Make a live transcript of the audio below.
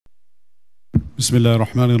بسم الله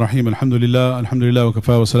الرحمن الرحيم الحمد لله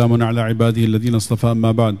وكفى وسلام على عباده الذين اصطفى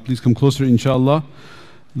أما بعد. Please come closer, inshallah.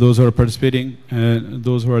 Those who are participating and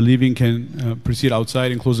those who are leaving can proceed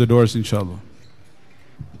outside and close the doors, inshallah.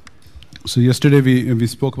 So yesterday we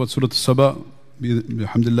spoke about Surah As-Saba.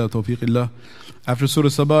 Alhamdulillah, tawfiqillah. After Surah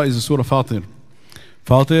As-Saba is the Surah Fatir.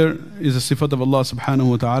 Fatir is a sifat of Allah subhanahu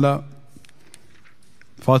wa ta'ala.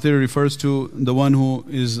 Fatir refers to the one who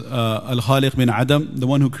is Al-Khaliq min Adam, the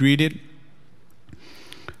one who created,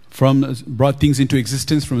 brought things into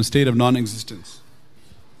existence from a state of non-existence.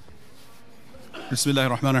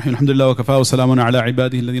 Bismillahir Rahmanir Rahim. Alhamdulillah wa kafa wa salamun ala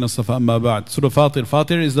ibadihi alladhina istafa amma ba'd. Surah Fatir.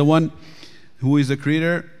 Fatir is the one who is the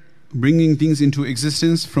creator, bringing things into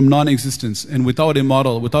existence from non-existence and without a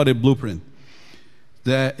model, without a blueprint.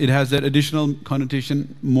 That it has that additional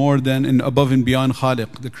connotation more than and above and beyond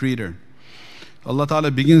Khaliq, the creator. Allah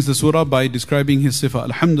Ta'ala begins the surah by describing His sifa.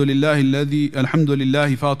 Alhamdulillahi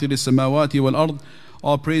fatir as-samawati wal-ard.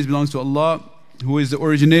 All praise belongs to Allah, who is the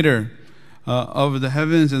originator of the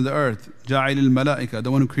heavens and the earth. Ja'il al-malaika, the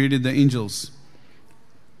one who created the angels.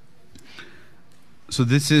 So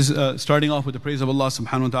this is starting off with the praise of Allah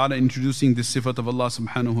subhanahu wa ta'ala, introducing this sifat of Allah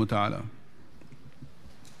subhanahu wa ta'ala.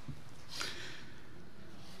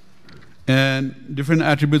 And different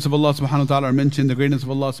attributes of Allah subhanahu wa ta'ala are mentioned. The greatness of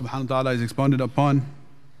Allah subhanahu wa ta'ala is expounded upon.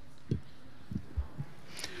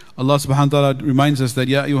 Allah subhanahu wa ta'ala reminds us that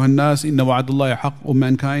Ya ayyuhan nas inna wa'adullahi haqq, O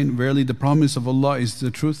mankind, verily the promise of Allah is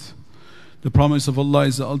the truth. The promise of Allah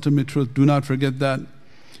is the ultimate truth. Do not forget that.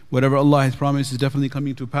 Whatever Allah has promised is definitely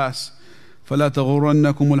coming to pass. فَلَا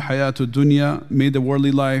تَغُرَّنَّكُمُ الْحَيَاةُ الدُّنْيَا. May the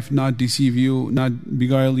worldly life not deceive you, not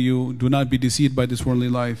beguile you. Do not be deceived by this worldly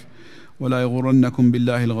life. وَلَا يَغُرَّنَّكُمْ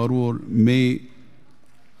بِاللَّهِ الْغَرُورِ. May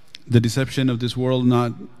the deception of this world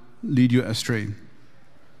not lead you astray.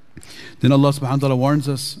 Then Allah subhanahu wa ta'ala warns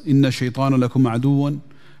us, Inna shaytana lakum aduwan.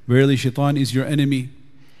 Verily shaitan is your enemy.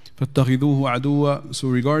 فَاتَّخِذُوهُ عَدُوًّا. So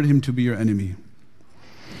regard him to be your enemy.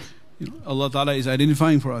 Allah Ta'ala is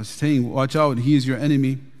identifying for us, saying, watch out, he is your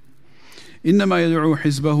enemy. إِنَّمَا يَدْعُو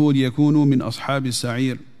حِزْبَهُ لِيَكُونُوا مِنْ أَصْحَابِ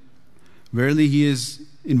السَّعِيرِ. Verily he is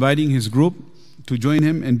inviting his group to join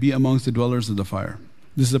him and be amongst the dwellers of the fire.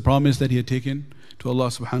 This is a promise that he had taken to Allah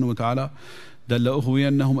subhanahu wa ta'ala, that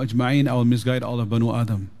لَأُغْوِيَنَّهُمْ أَجْمَعِينَ, I will misguide all of Banu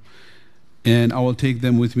Adam, and I will take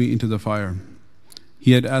them with me into the fire.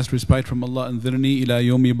 He had asked respite from Allah, أَنذِرْنِي إِلَى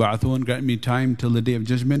يَوْمِ يُبْعَثُونَ, grant me time till the day of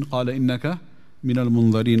judgment. قَالَ إِنَّكَ مِنَ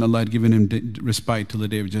الْمُنذَرِينَ. Allah had given him respite till the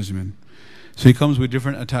day of judgment. So he comes with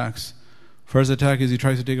different attacks. First attack is he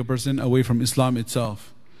tries to take a person away from Islam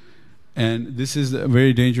itself. And this is a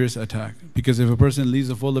very dangerous attack, because if a person leaves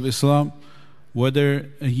the fold of Islam, whether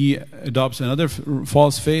he adopts another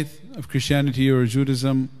false faith of Christianity or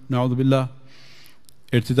Judaism, na'udhu billah,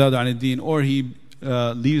 irtidad an ad-din, or he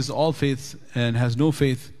leaves all faiths and has no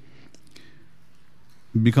faith,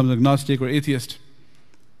 becomes agnostic or atheist,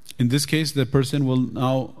 in this case the person will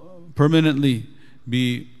now permanently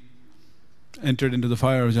be entered into the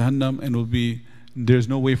fire of Jahannam, and there's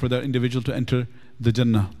no way for that individual to enter the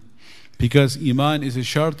Jannah. Because Iman is a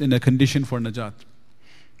shart and a condition for najat.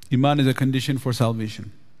 Iman is a condition for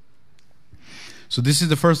salvation. So this is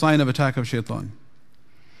the first line of attack of shaitan.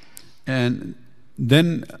 And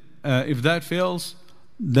then if that fails,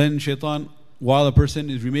 then shaitan, while a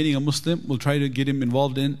person is remaining a Muslim, will try to get him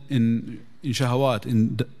involved in shahawat,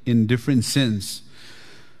 in different sins.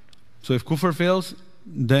 So if kufr fails,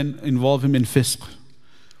 then involve him in fisq.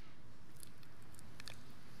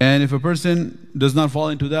 And if a person does not fall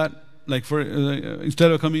into that, like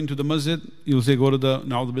instead of coming to the masjid, you'll say go to the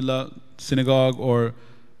na'udhu billah synagogue or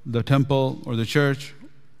the temple or the church,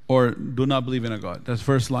 or do not believe in a God. That's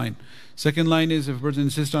first line. Second line is if a person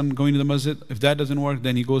insists on going to the masjid, if that doesn't work,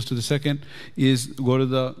 then he goes to the second, is go to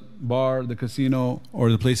the bar, the casino, or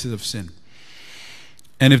the places of sin.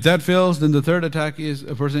 And if that fails, then the third attack is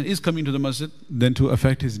a person is coming to the masjid, then to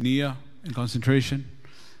affect his niyyah and concentration,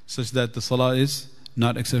 such that the salah is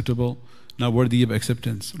not acceptable, not worthy of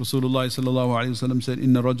acceptance. Rasulullah sallallahu alaihi wasallam said,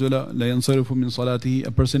 Inna rajula la yansarifu min salatihi.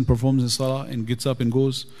 A person performs his salah and gets up and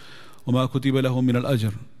goes. وَمَا كُتِبَ لَهُ مِنَ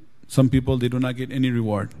الْأَجْرِ. Some people, they do not get any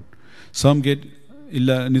reward. Some get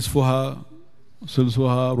إِلَّا نِصْفُهَا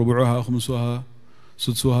ثُلُثُهَا رُبُعُهَا خُمُسُهَا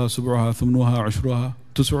سُدْسُهَا سُبْعُهَا ثُمْنُهَا عُشْرُهَا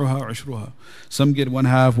تُسْعُهَا عُشْرُهَا. Some get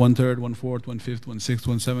 1/2, 1/3, 1/4, 1/5, 1/6,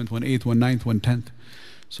 1/7, 1/8, 1/9, 1/10.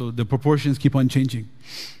 So the proportions keep on changing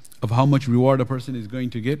of how much reward a person is going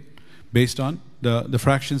to get, based on the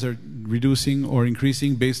fractions are reducing or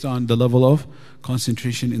increasing based on the level of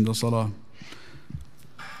concentration in the salah.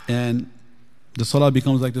 And the salah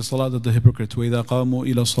becomes like the salah of the hypocrites. وَإِذَا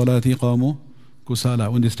قَامُوا إِلَى الصَّلَاةِ قَامُوا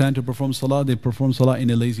kusala. When they stand to perform salah, they perform salah in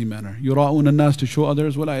a lazy manner. يُرَاءُونَ النَّاسِ, to show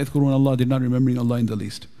others, وَلَا يَذْكُرُونَ Allah, they're not remembering Allah in the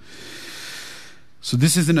least. So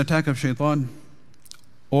this is an attack of shaitan.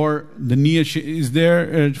 Or the niyyah is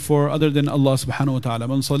there for other than Allah subhanahu wa ta'ala.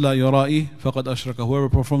 Man salla yura'i faqad ashraka. Whoever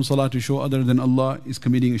performs salah to show other than Allah is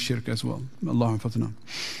committing a shirk as well. Allahumma fatna.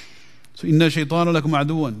 So inna shaytana lakum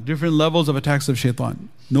aduwan. Different levels of attacks of shaitan.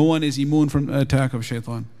 No one is immune from the attack of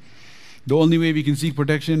shaitan. The only way we can seek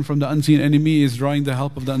protection from the unseen enemy is drawing the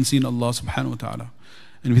help of the unseen Allah subhanahu wa ta'ala.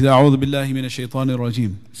 And with a'udhu billahi minash shaitanir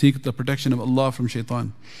rajim. Seek the protection of Allah from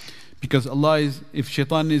shaitan. Because Allah is, if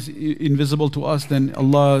shaitan is invisible to us, then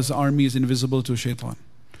Allah's army is invisible to shaitan.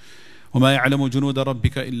 وَمَا يَعْلَمُ جُنُودَ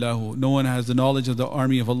رَبِّكَ إِلَّا هُ. No one has the knowledge of the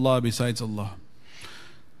army of Allah besides Allah.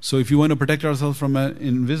 So if you want to protect ourselves from an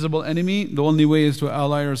invisible enemy, the only way is to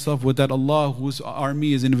ally ourselves with that Allah whose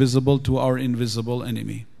army is invisible to our invisible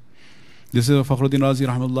enemy. This is Fakhruddin Razi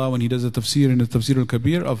rahmatullah, when he does a tafsir in the Tafsir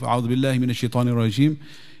al-Kabir of A'udhu Billahi Minash Shaitanir Rajim,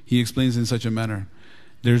 he explains in such a manner.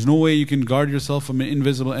 There's no way you can guard yourself from an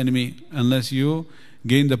invisible enemy unless you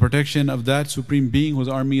gain the protection of that supreme being whose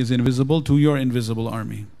army is invisible to your invisible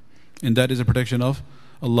army. And that is the protection of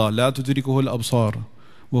Allah. لا تدركه الأبصار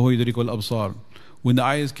وهو يدرك الأبصار. When the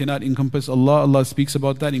eyes cannot encompass Allah, Allah speaks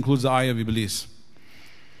about that, includes the eye of Iblis.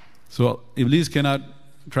 So Iblis cannot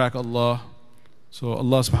track Allah. So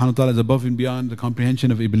Allah subhanahu wa ta'ala is above and beyond the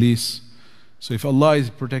comprehension of Iblis. So if Allah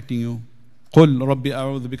is protecting you, قُلْ رَبِّ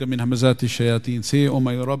أَعُوذُ بِكَ مِنْ هَمَزَاتِ الشَّيَاطِينَ. Say, oh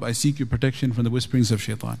my Rabb, I seek your protection from the whisperings of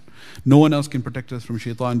shaitan. No one else can protect us from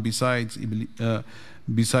shaitan besides Allah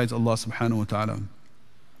subhanahu wa ta'ala.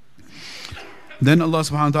 Then Allah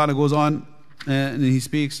subhanahu wa ta'ala goes on and He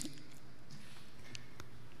speaks.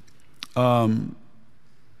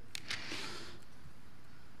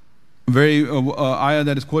 Ayah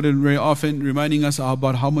that is quoted very often, reminding us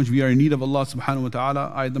about how much we are in need of Allah subhanahu wa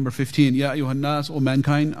ta'ala. Ayah number 15. Ya ayyuhan nas, O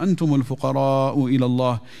mankind, antumul fuqara'u ila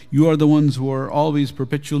Allah. You are the ones who are always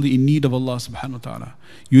perpetually in need of Allah subhanahu wa ta'ala.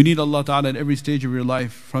 You need Allah ta'ala at every stage of your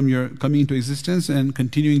life, from your coming into existence and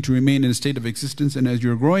continuing to remain in a state of existence, and as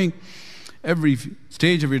you're growing, every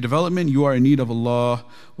stage of your development, you are in need of Allah.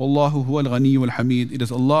 Wallahu huwal ghani wal hamid. It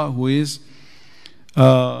is Allah who is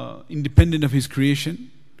independent of His creation,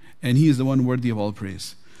 and He is the one worthy of all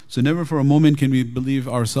praise. So never for a moment can we believe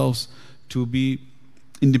ourselves to be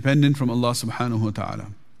independent from Allah subhanahu wa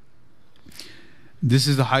ta'ala. This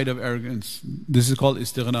is the height of arrogance. This is called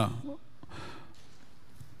istighna.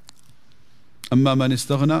 Amma man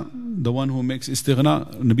istaghna, the one who makes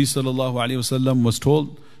istighna, Nabi sallallahu alayhi wa sallam was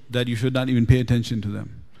told that you should not even pay attention to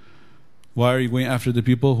them. Why are you going after the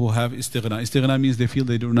people who have istighna? Istighna means they feel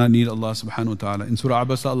they do not need Allah subhanahu wa ta'ala. In Surah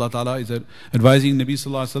Abasa, Allah ta'ala is advising Nabi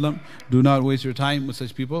sallallahu alayhi wa sallam, do not waste your time with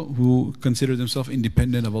such people who consider themselves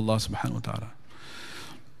independent of Allah subhanahu wa ta'ala.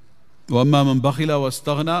 وَأَمَّا مَنْ بَخِلَ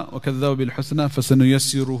وَاسْتَغْنَى وَكَذَّبَ بِالْحُسْنَى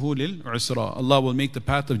فَسَنُيَسِّرُهُ لِلْعُسْرَى. Allah will make the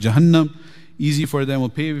path of Jahannam easy for them, will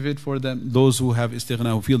pave it for them, those who have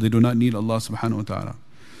istighna, who feel they do not need Allah subhanahu wa ta'ala.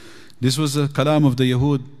 This was a kalam of the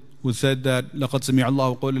Yahud, who said that لَقَدْ سَمِعَ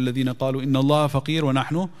اللَّهُ قَوْلَ الَّذِينَ قَالُوا إِنَّ اللَّهَ فَقِيرٌ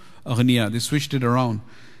وَنَحْنُ أَغْنِيَا. They switched it around.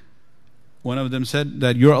 One of them said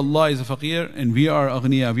that your Allah is a faqir and we are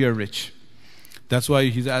aghniya, we are rich. That's why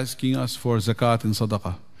He's asking us for zakat and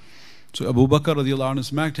sadaqah. So Abu Bakr radiallahu anhu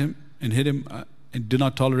smacked him and hit him and did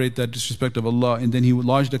not tolerate that disrespect of Allah, and then he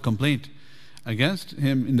lodged a complaint against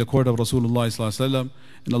him in the court of Rasulullah sallallahu alaihi wasallam,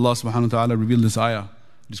 and Allah subhanahu wa ta'ala revealed this ayah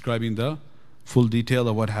describing the full detail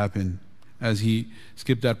of what happened, as he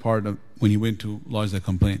skipped that part of when he went to lodge the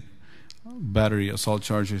complaint. Battery, assault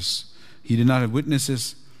charges. He did not have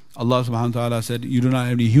witnesses. Allah subhanahu wa ta'ala said, you do not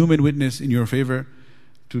have any human witness in your favor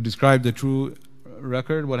to describe the true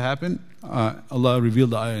record, what happened. Allah revealed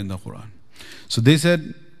the ayah in the Qur'an. So they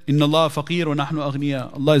said, Inna Allah faqir wa nahnu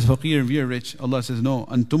aghniya. Allah is faqir and we are rich. Allah says, no,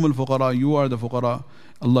 antumul fuqara, you are the fuqara.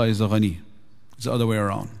 Allah is the ghani. It's the other way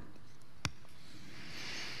around.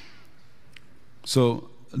 So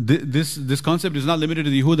this concept is not limited to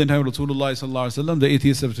the Yahud and time of Rasulullah sallallahu alaihi wasallam. The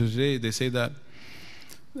atheists of today, they say that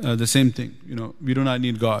the same thing. You know, we do not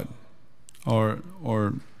need God. Or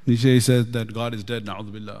Nietzsche says that God is dead,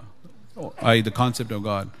 na'udhu billah. I.e. the concept of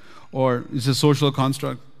God. Or it's a social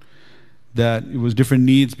construct that it was different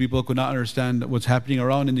needs. People could not understand what's happening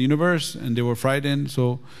around in the universe and they were frightened.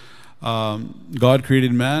 So God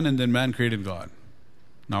created man and then man created God.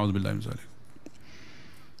 Na'udhu billah min zalik.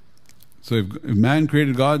 So if man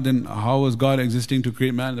created God, then how was God existing to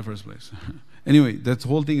create man in the first place? Anyway, that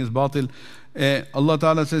whole thing is batil. Allah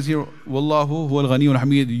Ta'ala says here, Wallahu huwal ghani wal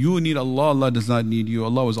hamid. You need Allah, Allah does not need you.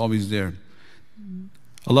 Allah was always there.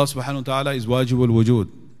 Allah subhanahu wa ta'ala is wajib al-wujud.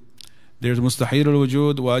 There's mustahil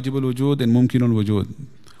al-wujud, wajib al-wujud, and mumkin al-wujud.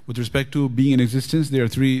 With respect to being in existence, there are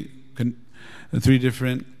three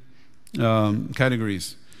different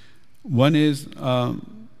categories. One is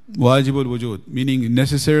wajibul wujud, meaning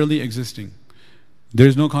necessarily existing. There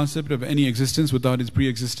is no concept of any existence without its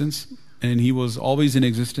pre-existence, and He was always in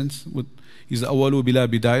existence. He's the awwalu bila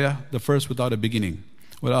bidayah, the first without a beginning.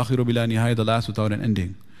 Wal akhiru bila nihayah, the last without an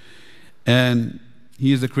ending. And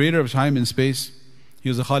He is the creator of time and space. He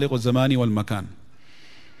is the khaliq al-zamani wal-makan.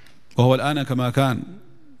 وهو الآن كما كان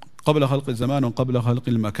قبل خلق الزمان وقبل خلق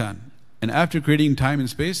المكان. And after creating time and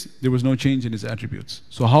space, there was no change in His attributes.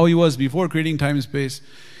 So how He was before creating time and space,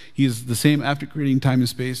 He is the same after creating time and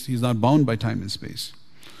space. He's not bound by time and space.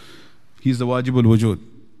 He's the wajibul wujud.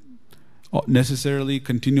 Necessarily,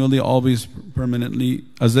 continually, always, permanently,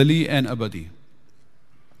 azali and abadi.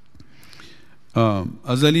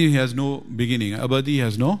 Azali has no beginning, abadi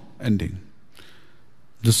has no ending.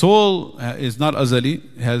 The soul is not azali,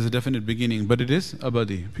 it has a definite beginning, but it is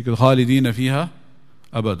abadi. Because khalidina fiha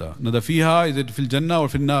abada. Now the fiha, is it fil jannah or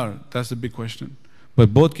fil nar? That's the big question.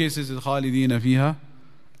 But both cases is khalidina fiha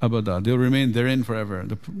abada. They'll remain therein forever.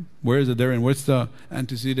 Where is the therein? What's the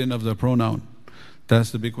antecedent of the pronoun?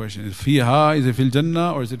 That's the big question. Is fiha, is it fil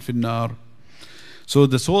jannah or is it fil nar? So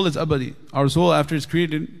the soul is abadi. Our soul, after it's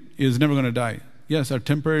created, is never going to die. Yes, our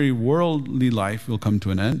temporary worldly life will come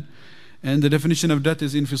to an end. And the definition of death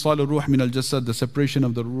is infisal al-ruh min al-jasad, the separation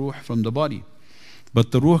of the ruh from the body.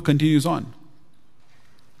 But the ruh continues on.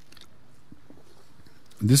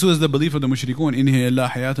 This was the belief of the mushrikun. In hiya illa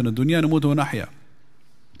hayatuna dunya namutu wa nahya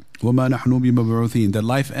wa ma nahnu bimab'uthin. That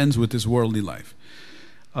life ends with this worldly life.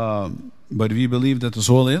 But we believe that the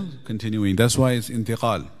soul is continuing. That's why it's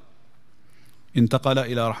intiqal. Intaqala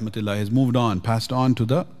ila rahmatillah. Has moved on, passed on to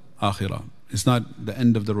the akhirah. It's not the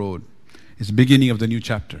end of the road. It's the beginning of the new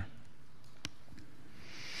chapter.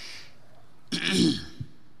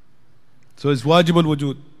 So it's wajibul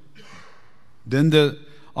wujud. Then the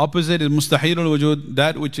opposite is mustahilul wujud,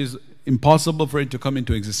 that which is impossible for it to come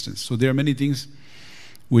into existence. So there are many things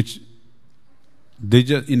which they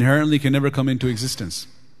just inherently can never come into existence.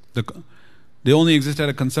 They only exist at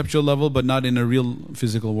a conceptual level, but not in a real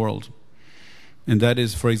physical world. And that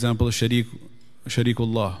is, for example,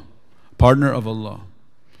 sharikullah, partner of Allah.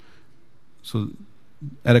 So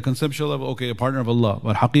at a conceptual level, okay, a partner of Allah.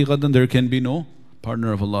 But haqiqatan, there can be no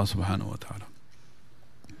partner of Allah subhanahu wa ta'ala.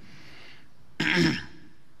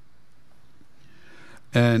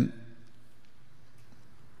 And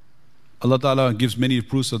Allah ta'ala gives many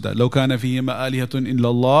proofs of that. لَوْ كَانَ فِيهِمَا آلِهَةٌ إِلَّا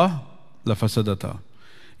اللَّهِ لَفَسَدَتَا.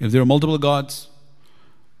 If there are multiple gods,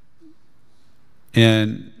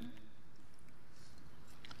 and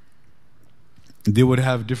they would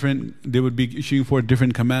be issuing forth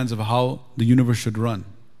different commands of how the universe should run.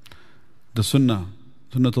 The sunnatullah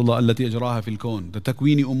allati ajraha fil kawn, the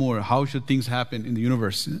takwini umur, how should things happen in the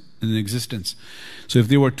universe, in existence. So if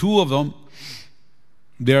there were two of them,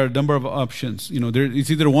 there are a number of options. It's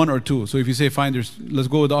either one or two. So if you say, fine, let's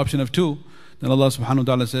go with the option of two, then Allah subhanahu wa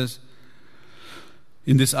ta'ala says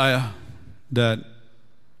in this ayah that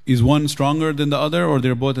is one stronger than the other, or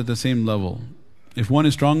they're both at the same level. If one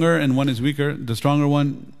is stronger and one is weaker, the stronger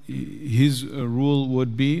one, his rule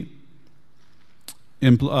would be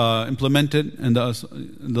implemented, and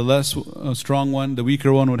the less strong one, the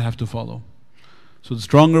weaker one, would have to follow. So the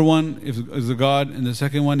stronger one is a God, and the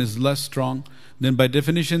second one is less strong. Then by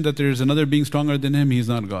definition that there is another being stronger than him, he's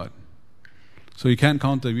not God. So you can't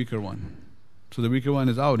count the weaker one. So the weaker one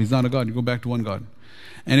is out, he's not a God, you go back to one God.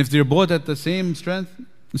 And if they're both at the same strength,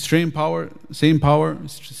 same power, same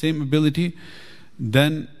ability,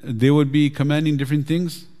 then they would be commanding different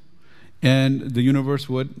things, and the universe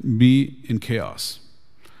would be in chaos.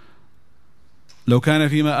 لَوْ كَانَ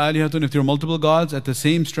فِيمَا آلِهَةٌ. If there are multiple gods at the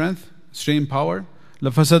same strength, same power,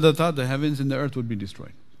 لَفَسَدَتَا. The heavens and the earth would be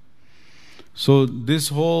destroyed. So this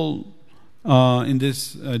whole, in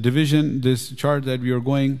this division, this chart that we are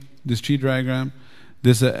going, this tree diagram,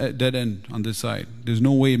 there's a dead end on this side. There's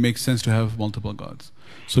no way it makes sense to have multiple gods.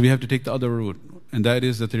 So we have to take the other route, and that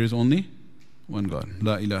is that there is only one God.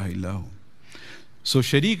 La ilaha illahu. So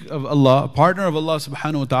sharik of Allah, partner of Allah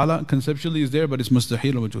subhanahu wa ta'ala, conceptually is there, but it's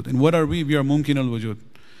mustahil al-wujud. And what are we? We are mumkin al-wujud.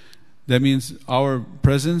 That means our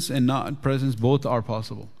presence and not presence both are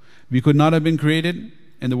possible. We could not have been created,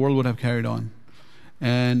 and the world would have carried on.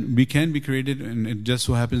 And we can be created, and it just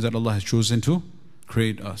so happens that Allah has chosen to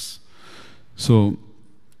create us. So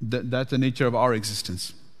that's the nature of our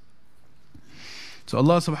existence. So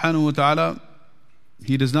Allah subhanahu wa ta'ala,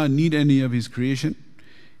 He does not need any of His creation.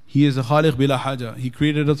 He is a khaliq bila haja. He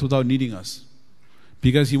created us without needing us,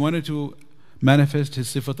 because He wanted to manifest His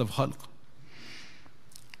sifat of khalq.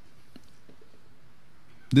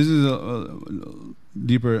 This is a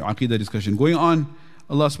deeper aqidah discussion. Going on,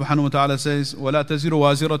 Allah subhanahu wa ta'ala says, وَلَا تَزِرُ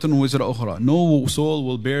وَازِرَةٌ وِزْرَ أُخْرَى. No soul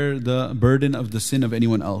will bear the burden of the sin of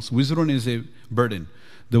anyone else. Wizrun is a burden.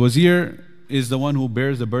 The wazir is the one who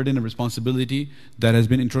bears the burden and responsibility that has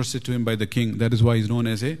been entrusted to him by the king. That is why he's known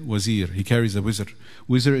as a wazir. He carries a wizr.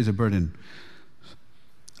 Wizr is a burden.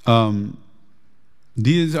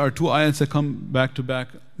 These are two ayats that come back to back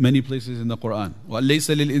many places in the Qur'an.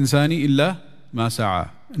 وَلَيْسَ لِلْإِنسَانِ إِلَّا مَا سَعَى.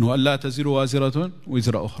 وَأَلَّا تَزِرُ وَازِرَةٌ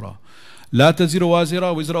وِزْرَ أُخْرَى. لَا تَزِرُ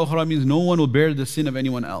وَازِرَةٌ وِزْرَ أُخْرَى means no one will bear the sin of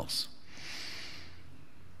anyone else.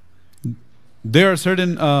 There are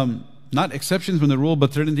certain, not exceptions from the rule,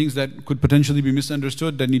 but certain things that could potentially be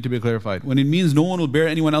misunderstood that need to be clarified. When it means no one will bear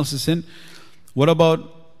anyone else's sin, what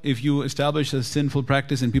about if you establish a sinful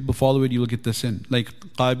practice and people follow it, you will get the sin. Like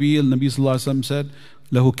Qabil, Nabi Sallallahu Alaihi Wasallam said,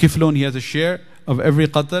 lahu kiflun, he has a share of every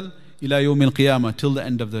qatl ila yawm al-qiyamah, till the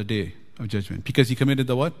end of the day of judgment. Because he committed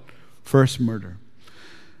the what? First murder.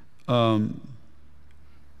 So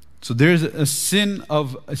there's a sin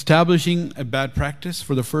of establishing a bad practice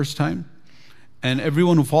for the first time. And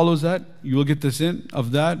everyone who follows that, you will get the sin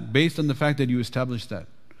of that based on the fact that you established that.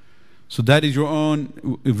 So that is your own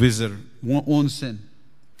wizr, own sin.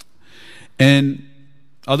 And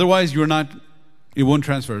otherwise you're not, it won't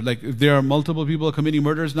transfer. Like if there are multiple people committing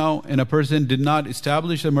murders now and a person did not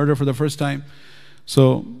establish a murder for the first time,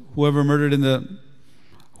 so whoever would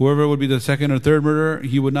be the second or third murderer,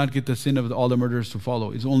 he would not get the sin of all the murders to follow.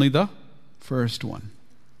 It's only the first one.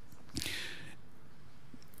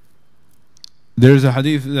 There's a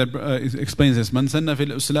hadith that explains this. Man sanna fil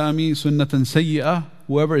islami sunnatan sayyi'ah.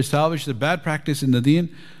 Whoever established a bad practice in the deen,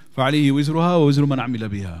 فَعَلَيْهِ وِزْرُهَا وَوِزْرُ مَنْ عَمِلَ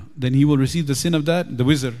بِهَا. Then he will receive the sin of that, the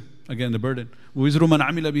wizr, again the burden. وَوِزْرُ مَنْ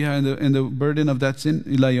عَمِلَ بِهَا, and the burden of that sin,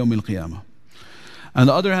 إِلَى يَوْمِ الْقِيَامَةِ. On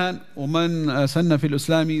the other hand, وَمَنْ سَنَّ فِي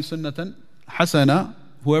الْإِسْلَامِ سُنَّةً حَسَنًا.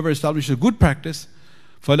 Whoever establishes a good practice,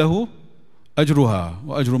 فَلَهُ أَجْرُهَا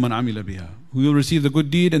وَأَجْرُ مَنْ عَمِلَ بِهَا. Who will receive the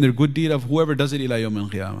good deed and the good deed of whoever does it إِلَى يَوْمِ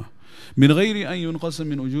الْقِيَامَةِ. مِنْ غَيْرِ أَنْ يُنْقَصَ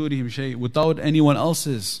مِنْ أُجُورِهِمْ شَيْءٍ. Without anyone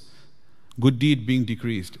else's good deed being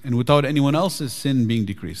decreased, and without anyone else's sin being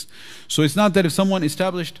decreased. So it's not that if someone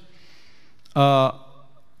established a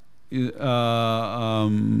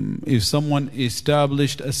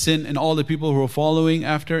sin and all the people who are following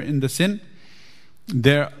after in the sin,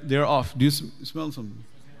 they're off. Do you smell something?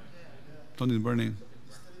 Something's burning.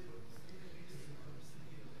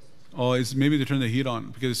 Oh, it's maybe they turn the heat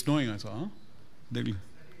on because it's snowing, I saw, huh?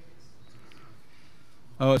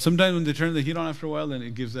 Sometimes when they turn the heat on after a while, then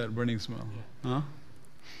it gives that burning smell. Huh?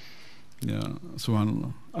 Yeah,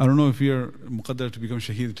 subhanAllah. I don't know if you're muqaddar to become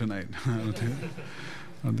shaheed tonight.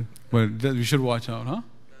 But we should watch out, huh?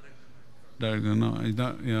 Direct, no, it's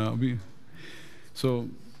not, yeah. So,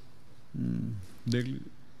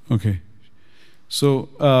 okay. So,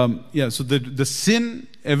 so the sin,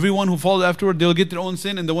 everyone who follows afterward, they'll get their own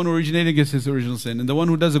sin, and the one who originated gets his original sin. And the one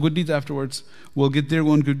who does the good deeds afterwards will get their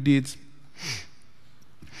own good deeds.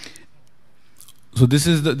 So this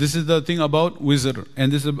is the thing about wizr,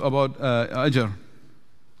 and this is about ajr.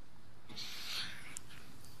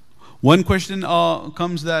 One question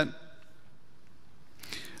comes that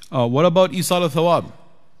what about isal al-thawab?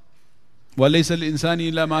 وَلَيْسَ الْإِنسَانِ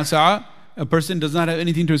إِلَّا مَا سَعَى. A person does not have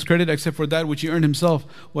anything to his credit except for that which he earned himself.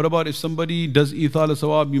 What about if somebody does ithal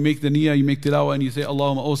al-thawab, you make the niyyah, you make tilawah, and you say,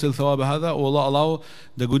 Allahumma awsil thawab hadha, O Allah, allow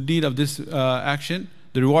the good deed of this action,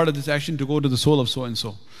 the reward of this action to go to the soul of so and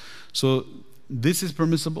so. So this is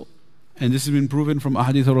permissible, and this has been proven from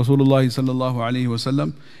ahadith of Rasulullah sallallahu alaihi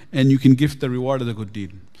wasallam, and you can gift the reward of the good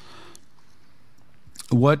deed.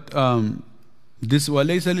 What this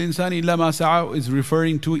وَلَيْسَ الْإِنسَانِ إِلَّا مَا سَعَى is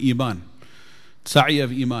referring to iman, sa'i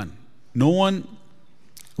of iman. No one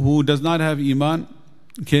who does not have iman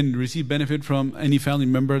can receive benefit from any family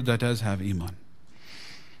member that does have iman.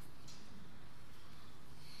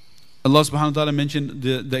 Allah subhanahu wa ta'ala mentioned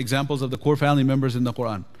the examples of the core family members in the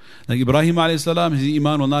Qur'an. Like Ibrahim alayhi salam, his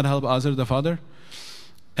iman will not help Azar the father.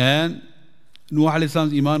 And Nuh alayhi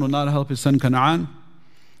salam's iman will not help his son Canaan.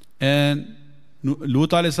 And Lut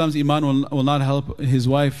alayhi salam's iman will not help his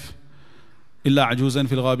wife illa ajuzan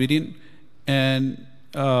fil ghabirin. And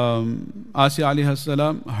Asi alayhi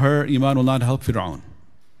salam, her iman will not help Fir'aun.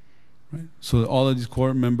 Right? So all of these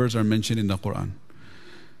core members are mentioned in the Qur'an.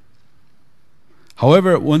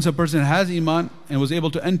 However, once a person has iman and was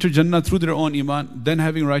able to enter Jannah through their own iman, then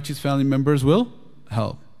having righteous family members will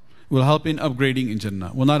help. Will help in upgrading in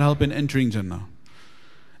Jannah. Will not help in entering Jannah.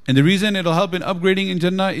 And the reason it will help in upgrading in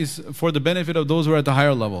Jannah is for the benefit of those who are at the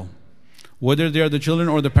higher level. Whether they are the children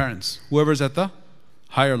or the parents. Whoever is at the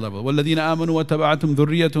higher level. وَالَّذِينَ آمَنُوا وَاتَّبَعَتْهُمْ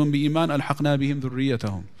ذُرِّيَّتُهُمْ بِإِيمَانٍ أَلْحَقْنَا بِهِمْ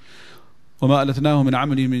ذُرِّيَّتَهُمْ. وَمَا أَلَتْنَاهُ مِنْ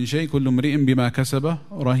عَمَلِهِ مِنْ شَيْءٍ كُلُّ امْرِئٍ بِمَا كَسَبَ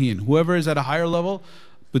رَهِينٌ. Whoever is at a higher level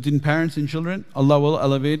between parents and children, Allah will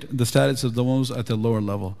elevate the status of the ones at the lower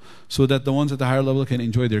level, so that the ones at the higher level can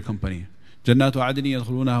enjoy their company. جَنَّاتُ عَدْنٍ يَدْخُلُونَهَا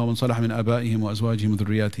وَمَنْ صَلَحَ مِنْ آبَائِهِمْ وَأَزْوَاجِهِمْ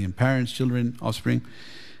وَذُرِّيَّاتِهِمْ. Parents, children, offspring,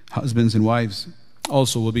 husbands and wives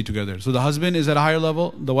also will be together. So the husband is at a higher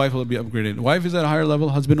level, the wife will be upgraded. Wife is at a higher level,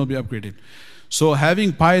 husband will be upgraded. So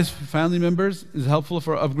having pious family members is helpful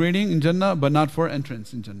for upgrading in Jannah, but not for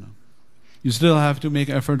entrance in Jannah. You still have to make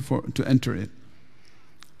effort to enter it.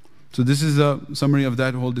 So this is a summary of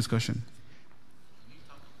that whole discussion.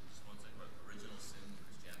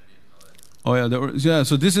 Oh yeah,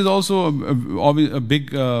 so this is also a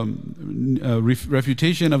big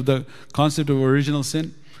refutation of the concept of original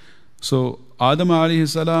sin. So Adam alayhi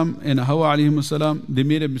salam and Hawa alayhi salam, they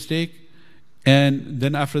made a mistake, and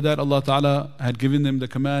then after that Allah Ta'ala had given them the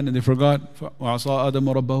command and they forgot. وَعَصَىٰ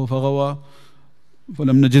آدَمُ رَبَّهُ فَغَوَىٰ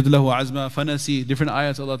فَلَمْ نَجِدْ لَهُ عَزْمًا فَنَسِي. Different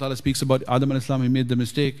ayats Allah Ta'ala speaks about Adam alayhi salam, he made the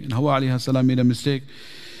mistake, and Hawa alayhi salam made a mistake.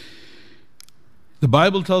 The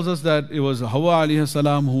Bible tells us that it was Hawa alayhi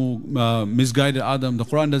salam who misguided Adam. The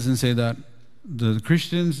Qur'an doesn't say that. The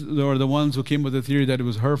Christians were the ones who came with the theory that it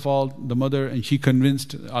was her fault, the mother, and she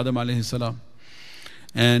convinced Adam alayhi salam.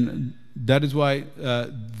 And that is why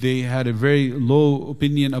they had a very low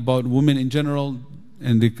opinion about women in general,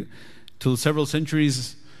 and till several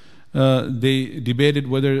centuries they debated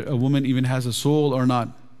whether a woman even has a soul or not,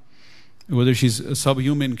 whether she's a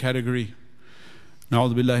subhuman category.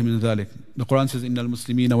 Na'udhu billahi min dhalik. The Quran says, Innal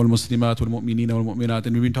muslimina wal muslimat wal mu'minina wal mu'minat.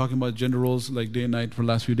 And we've been talking about gender roles like day and night for the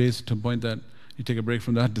last few days, to the point that you take a break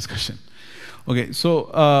from that discussion. Okay, so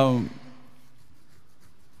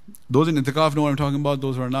those in itikaf know what I'm talking about.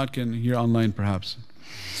 Those who are not can hear online perhaps.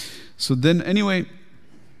 So then anyway,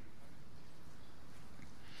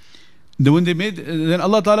 then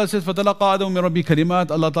Allah Ta'ala says, فَتَلَقَى آدَمُ مِنْ رَبِّهِ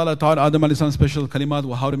كَلِمَاتٍ. Allah Ta'ala taught Adam alayhi salam special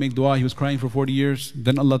kalimat, how to make dua. He was crying for 40 years.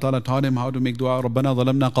 Then Allah Ta'ala taught him how to make dua. رَبَّنَا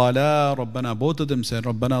ظَلَمْنَا قَالَا رَبَّنَا. Both of them said,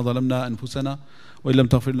 رَبَّنَا ظَلَمْنَا أَنفُسَنَا وَإِن لَمْ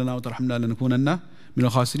تَغْفِرْ لَنَا وَتَرْحَمْنَا لَنَكُونَنَّ مِنَ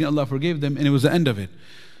الْخَاسِرِينَ. Allah forgave them, and it was the end of it.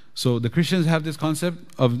 So the Christians have this concept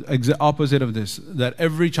of opposite of this, that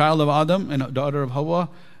every child of Adam and daughter of Hawa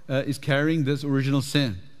is carrying this original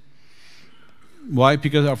sin. Why?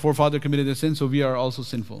 Because our forefather committed the sin, so we are also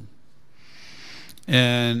sinful.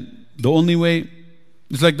 And the only way,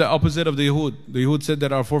 it's like the opposite of the Yahud. The Yahud said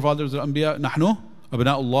that our forefathers are Anbiya. Nahnu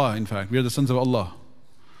abna'ullah. In fact, we are the sons of Allah.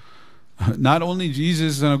 Not only Jesus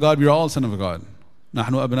is the son of God, we are all sons of God.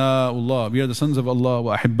 Nahnu abna'ullah. We are the sons of Allah,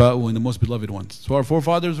 wa ahibba'u, and the most beloved ones. So our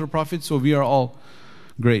forefathers were prophets, so we are all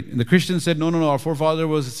great. And the Christians said, no, our forefather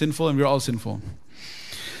was sinful and we are all sinful.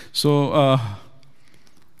 So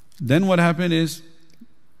then what happened is,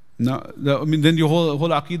 then the whole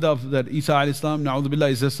aqidah of that Isa alayhi salam, na'udhu billah,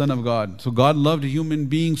 is the son of God. So God loved a human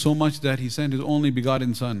being so much that He sent His only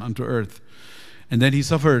begotten son unto earth. And then He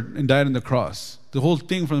suffered and died on the cross. The whole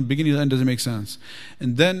thing from the beginning to the end doesn't make sense.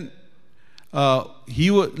 And then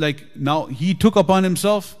He took upon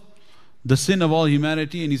Himself the sin of all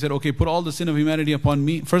humanity, and He said, okay, put all the sin of humanity upon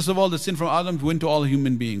me. First of all, the sin from Adam went to all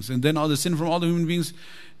human beings, and then all the sin from all the human beings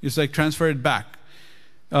is like transferred back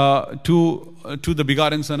to the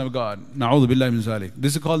begotten Son of God. Na'udhu billahi min zalik.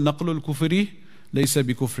 This is called naqlul kufri laysa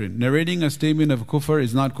bi kufrin. Narrating a statement of kufr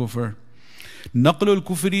is not kufr. Naqlul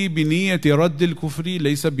kufri bi niyyati raddil kufri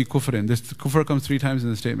laysa bi kufrin. This kufr comes 3 times in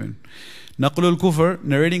the statement. Naqlul kufr,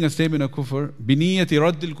 narrating a statement of kufr, bi niyyati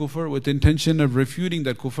raddil kufr, with the intention of refuting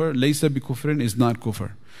that kufr, laysa bi kufrin, is not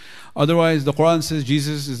kufr. Otherwise, the Quran says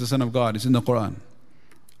Jesus is the Son of God. It's in the Quran.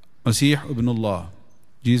 Masih ibn Allah.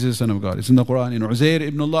 Jesus, Son of God. It's in the Quran. In Uzair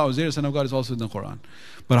ibn Allah, Uzair, Son of God, is also in the Quran.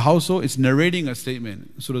 But how so? It's narrating a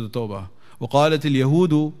statement. Surah At-Tawbah. وَقَالَتِ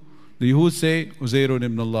الْيَهُودُ. The Yahud say, Uzair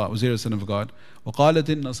ibn Allah, Uzair, Son of God. وَقَالَتِ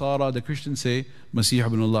النَّصَارَى. The Christians say, Masih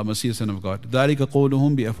ibn Allah, Masih, Son of God. ذَلِكَ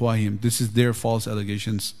قَوْلُهُمْ بِأَفْوَاهِهِمْ. This is their false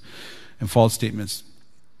allegations and false statements.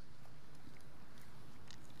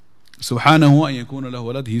 Subhanahu an yakuna lahu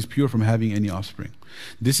walad. He is pure from having any offspring.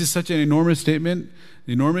 This is such an enormous statement.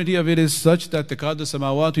 The enormity of it is such that تَكَادُ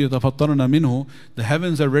السَّمَاوَاتُ يَتَفَطَّرْنَ مِنْهُ. The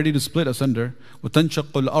heavens are ready to split asunder.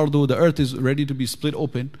 وَتَنْشَقُّ الْأَرْضُ. The earth is ready to be split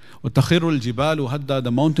open. وَتَخِرُّ الْجِبَالُ هَدَّى.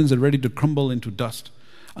 The mountains are ready to crumble into dust.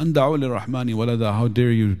 أَنْ دَعُوا لِلرَّحْمَنِ وَلَدًا. How dare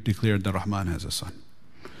you declare that Rahman has a son?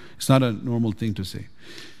 It's not a normal thing to say.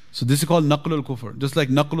 So this is called naqlul kufr. Just like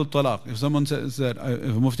naqlul talaq. If someone says that,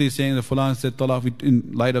 if a mufti is saying that Fulan said talaq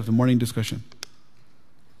in light of the morning discussion,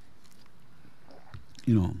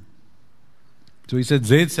 so he said,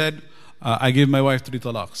 Zayd said, I gave my wife 3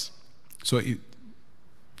 talaqs. So, it's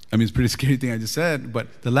a pretty scary thing I just said,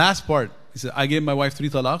 but the last part, he said, I gave my wife 3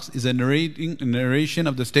 talaqs, is a narration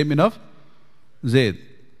of the statement of Zayd.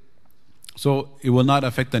 So it will not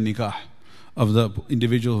affect the nikah of the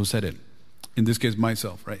individual who said it. In this case,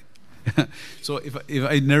 myself, right? So if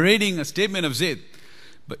I'm narrating a statement of Zayd,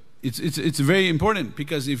 but it's very important,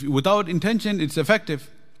 because if without intention, it's effective.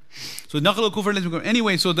 So naql al-kufr,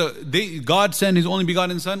 anyway, so God sent His only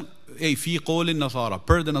begotten Son, fi qawlin nasara,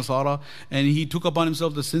 per the Nasara, and He took upon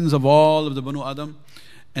Himself the sins of all of the Banu Adam.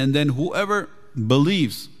 And then whoever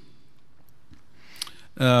believes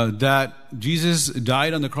that Jesus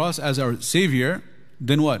died on the cross as our Savior,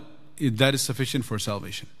 then what? That is sufficient for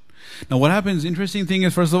salvation. Now what happens, interesting thing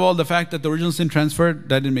is, first of all, the fact that the original sin transferred,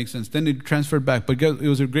 that didn't make sense. Then it transferred back. But it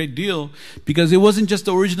was a great deal, because it wasn't just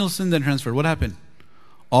the original sin that transferred. What happened?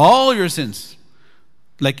 All your sins,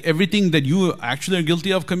 like everything that you actually are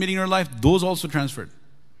guilty of committing in your life, those also transferred.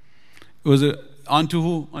 It was onto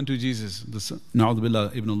who? Onto Jesus, Na'udhu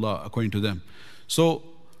billah, Ibn Allah, according to them. So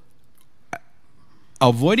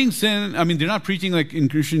avoiding sin, I mean, they're not preaching like in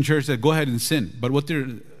Christian church that go ahead and sin. But what they're,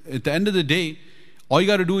 at the end of the day, all you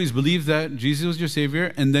got to do is believe that Jesus was your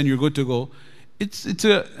Savior, and then you're good to go.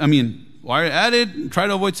 I mean, while you're at it, try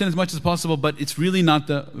to avoid sin as much as possible, but it's really not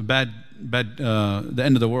the the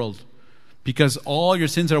end of the world. Because all your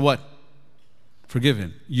sins are what?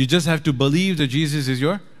 Forgiven. You just have to believe that Jesus is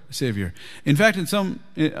your Savior. In fact, in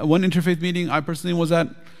one interfaith meeting I personally was at,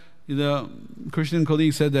 the Christian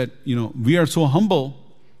colleague said that, we are so humble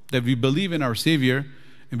that we believe in our Savior,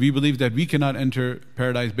 and we believe that we cannot enter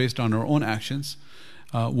paradise based on our own actions.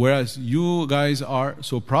 Whereas you guys are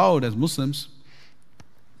so proud as Muslims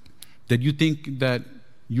that you think that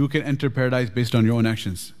you can enter paradise based on your own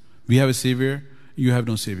actions. We have a Savior, you have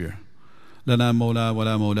no Savior. Lana mawla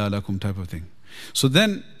wala mawla lakum type of thing. So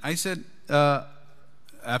then I said,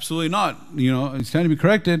 absolutely not. It's time to be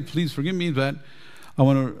corrected. Please forgive me, but I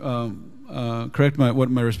want to correct what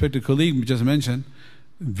my respected colleague just mentioned.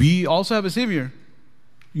 We also have a Savior.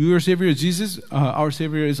 Your Savior is Jesus. Our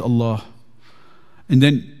Savior is Allah. And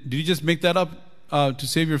then, did you just make that up to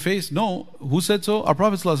save your face? No. Who said so? Our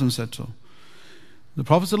Prophet ﷺ said so. The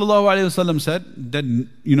Prophet ﷺ said that,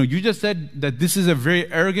 you just said that this is a very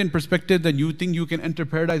arrogant perspective, that you think you can enter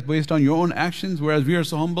paradise based on your own actions, whereas we are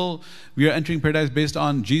so humble, we are entering paradise based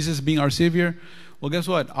on Jesus being our Savior. Well, guess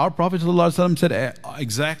what? Our Prophet ﷺ said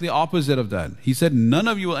exactly opposite of that. He said, none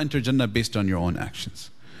of you will enter Jannah based on your own actions.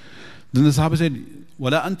 Then the Sahaba said,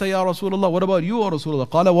 وَلَا أَنْتَ يَا رَسُولَ اللَّهِ, what about you, O Rasulullah?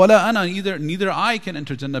 قَالَ وَلَا أَنَا, neither I can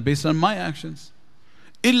enter Jannah based on my actions.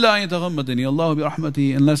 إِلَّا يَتَغَمَّدَنِي اللَّهُ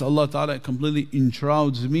بِرَحْمَتِهِ, unless Allah Ta'ala completely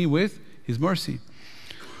enshrouds me with His mercy.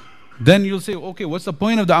 Then you'll say, okay, what's the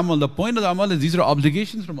point of the amal? The point of the amal is these are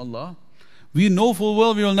obligations from Allah. We know full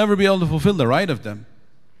well we will never be able to fulfill the right of them.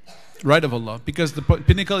 Right of Allah. Because the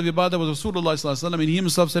pinnacle of ibadah was Rasulullah sallallahu alaihi wasallam, and He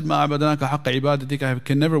Himself said, مَا عَبَدَنَاكَ حَقَّ عِبَادَتِكَ, I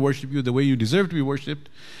can never worship you the way you deserve to be worshipped.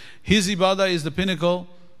 His ibadah is the pinnacle,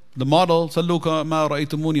 the model. Sallu kama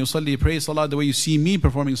ra'aytumuni usalli, pray salah the way you see me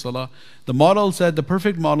performing salah. The model said, the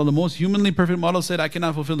perfect model, the most humanly perfect model said, I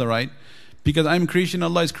cannot fulfill the right, because I'm creation,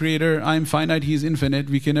 Allah is creator, I'm finite, He is infinite,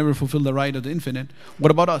 we can never fulfill the right of the infinite.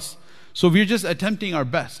 What about us? So we're just attempting our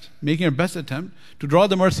best, making our best attempt to draw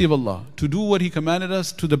the mercy of Allah, to do what He commanded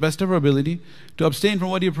us to the best of our ability, to abstain from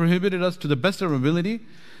what He prohibited us to the best of our ability,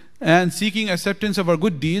 and seeking acceptance of our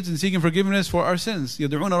good deeds and seeking forgiveness for our sins.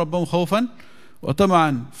 يَدْعُونَ رَبَّهُمْ خَوْفًا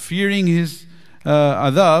وَطَمَعًا, fearing His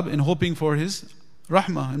adhab and hoping for His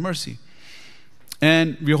rahmah and mercy.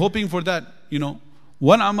 And we're hoping for that,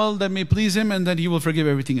 one amal that may please Him, and that He will forgive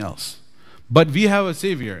everything else. But we have a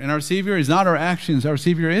Savior, and our Savior is not our actions, our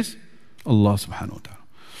Savior is Allah subhanahu wa ta'ala.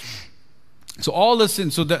 So all the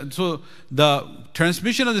sins, so the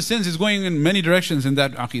transmission of the sins is going in many directions in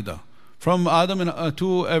that aqidah. From Adam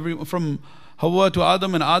from Hawa to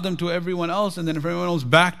Adam, and Adam to everyone else, and then everyone else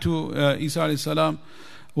back to Isa alayhi salam.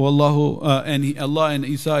 Wallahu, Allah and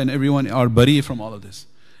Isa and everyone are bari from all of this.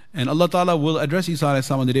 And Allah Ta'ala will address Isa alayhi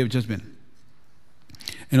salam on the Day of Judgment.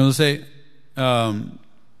 And He will say, Anta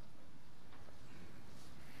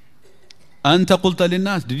qulta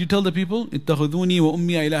linnas, did you tell the people, ittakhuduni wa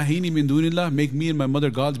ummi ilahini min dunillah, make me and my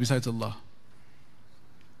mother gods besides Allah?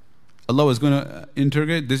 Allah was going to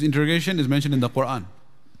interrogate. This interrogation is mentioned in the Qur'an.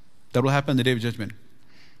 That will happen on the Day of Judgment.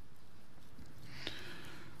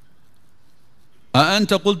 أَأَنْتَ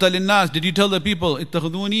قُلْتَ لِلنَّاسِ, did you tell the people,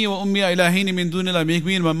 اتَّخُذُونِي وَأُمِّيَ إِلَهِينِ مِن دُونِ اللَّهِ, make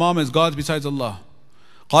me and my mom as gods besides Allah.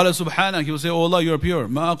 قال سبحانك, He will say, oh Allah, you are pure.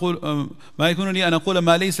 ما يكون لي أن أقول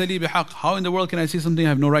ما ليس لي بحق. How in the world can I say something I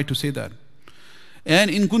have no right to say that?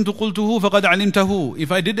 And in kuntu qultuhu faqad alimtahu,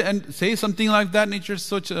 if I did say something like that nature,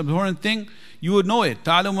 such an abhorrent thing, you would know it.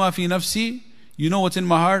 ta'lamu ma fi nafsi, you know what's in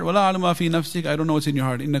my heart. Wala a'lamu ma fi nafsik, I don't know what's in your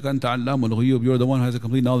heart. Innaka anta allamul ghuyub, you're the one who has a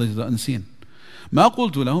complete knowledge of the unseen. ما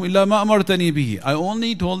قلت لهم إلا ما أمرتني به. I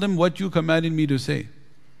only told them what you commanded me to say.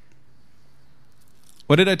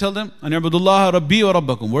 What did I tell them? أن اعبدوا الله ربي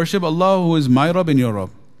وربكم. Worship Allah who is my Rabb and your Rabb.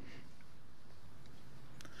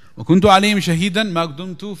 وكنت عليهم شهيدا ما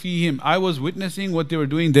دمت فيهم. I was witnessing what they were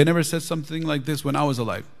doing. They never said something like this when I was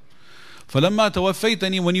alive. فلما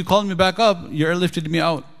توفيتني, when you called me back up, you airlifted me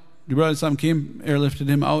out. Jibreel Islam came, airlifted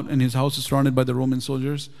him out, and his house is surrounded by the Roman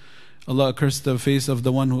soldiers. Allah cursed the face of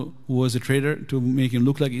the one who was a traitor to make him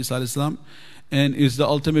look like Isa Islam, and is the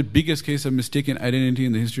ultimate biggest case of mistaken identity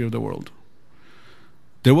in the history of the world.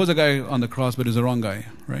 There was a guy on the cross, but it's the wrong guy,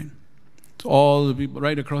 right? So all the people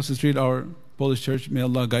right across the street, our Polish church, may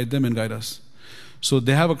Allah guide them and guide us. So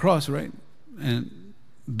they have a cross, right? And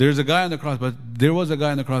there's a guy on the cross, but there was a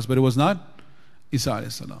guy on the cross, but it was not Isa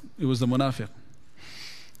alayhi salam. It was the munafiq.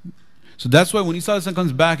 So that's why when Isa alayhi salam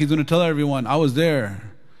comes back, he's going to tell everyone, I was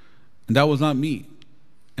there, and that was not me.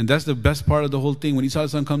 And that's the best part of the whole thing. When Isa alayhi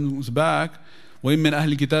salam comes back, وَإِن مِّنْ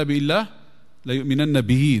أَهْلِ الْكِتَابِ إِلَّا لَيُؤْمِنَنَّ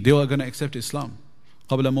بِهِ. They are going to accept Islam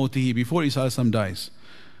قَبْلَ مَوْتِهِ, before Isa alayhi salam dies.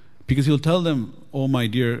 Because he'll tell them, oh my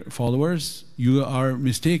dear followers, you are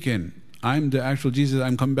mistaken. I'm the actual Jesus.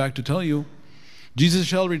 I'm coming back to tell you, Jesus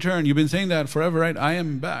shall return. You've been saying that forever, right? I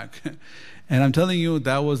am back. And I'm telling you,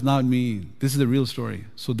 that was not me. This is the real story.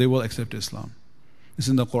 So they will accept Islam. It's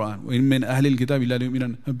in the Qur'an. وَإِن مِّنْ أَهْلِ الْكِتَابِ لَا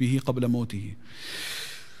يُؤْمِنَنَّ بِهِ قَبْلَ مَوْتِهِ.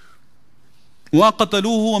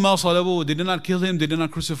 وَقَتَلُوهُ وَمَا صَلَبُوهُ. They did not kill him, they did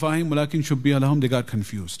not crucify him. وَلَكِنْ شُبِّهَ لَهُمْ. They got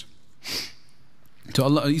confused. So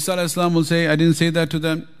Allah, Isa alayhi salam will say, I didn't say that to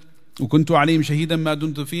them. وكنت عليهم شهيدا ما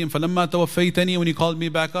دمت فيهم فلما توفيتني, when you called me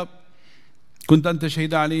back up, كنت أنت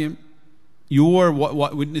شهيدا عليهم. You were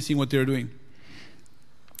witnessing what they were doing.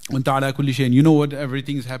 وأنت على كل شيء. You know what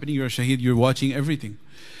everything is happening. You're a shaheed. You're watching everything.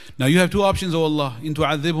 Now you have two options, O Allah. إن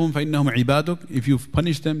تعذبهم فإنهم عبادك. If you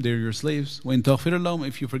punish them, they're your slaves. وإن تغفر لهم.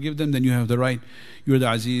 If you forgive them, then you have the right. You're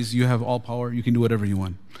the Aziz. You have all power. You can do whatever you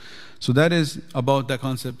want. So that is about that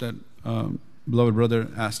concept that beloved brother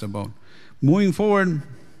asked about. Moving forward,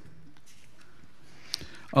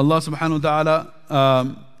 Allah subhanahu wa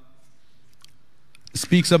ta'ala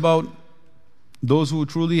speaks about those who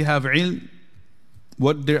truly have ilm,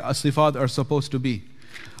 what their sifat are supposed to be.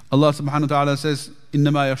 Allah subhanahu wa ta'ala says,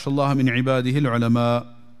 إِنَّمَا يَخْشَى اللَّهَ مِنْ عِبَادِهِ الْعُلَمَاءِ.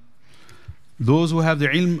 Those who have the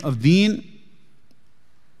ilm of deen,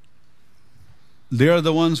 they are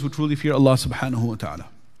the ones who truly fear Allah subhanahu wa ta'ala.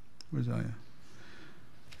 Where's the ayah?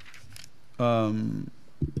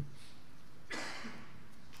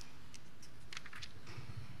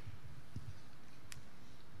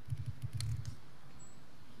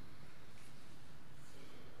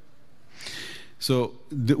 So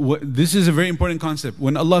this is a very important concept.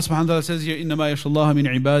 When Allah subhanahu wa ta'ala says here, إِنَّمَا يَخْشَى اللَّهَ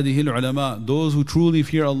مِنْ عِبَادِهِ الْعُلَمَاءِ, those who truly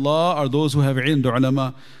fear Allah are those who have ilm, the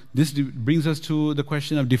ulama. This brings us to the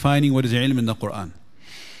question of defining what is ilm in the Qur'an.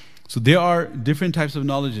 So there are different types of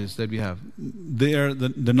knowledges that we have. They are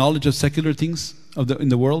the knowledge of secular things in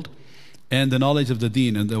the world, and the knowledge of the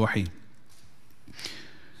deen and the wahi.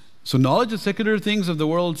 So knowledge of secular things of the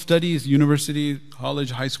world, studies, university,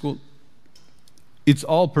 college, high school, it's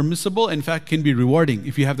all permissible, in fact can be rewarding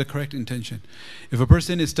if you have the correct intention. If a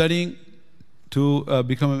person is studying to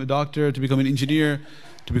become a doctor, to become an engineer,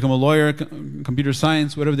 to become a lawyer, computer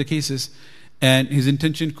science, whatever the case is, and his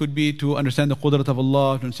intention could be to understand the qudrat of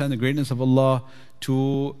Allah, to understand the greatness of Allah,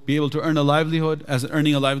 to be able to earn a livelihood, as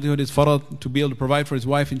earning a livelihood is farad, to be able to provide for his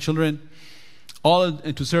wife and children, all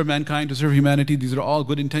to serve mankind, to serve humanity. These are all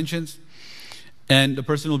good intentions, and the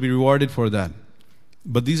person will be rewarded for that.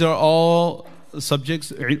 But these are all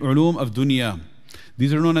subjects, ulum of dunya.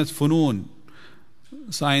 These are known as funun,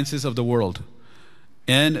 sciences of the world.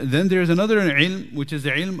 And then there is another ilm, which is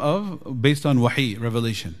the ilm of based on wahi,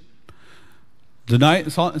 revelation.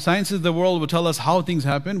 The sciences of the world will tell us how things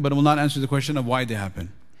happen, but it will not answer the question of why they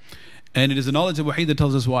happen. And it is the knowledge of wahi that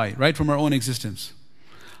tells us why, right from our own existence.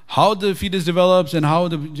 How the fetus develops and how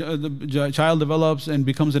the child develops and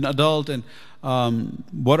becomes an adult, and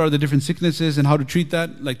what are the different sicknesses and how to treat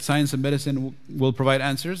that, like science and medicine will provide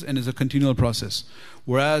answers, and is a continual process.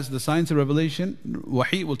 Whereas the science of revelation,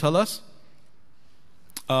 wahi, will tell us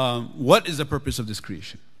what is the purpose of this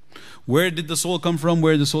creation. Where did the soul come from?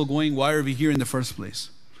 Where is the soul going? Why are we here in the first place?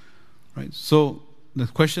 Right? So the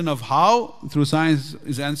question of how through science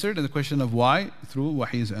is answered, and the question of why through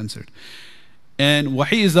wahi is answered. And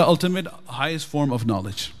wahi is the ultimate highest form of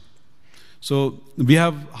knowledge. So we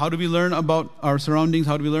have, how do we learn about our surroundings?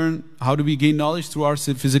 How do we gain knowledge? Through our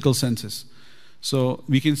physical senses. So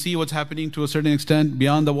we can see what's happening to a certain extent.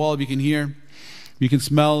 Beyond the wall we can hear, we can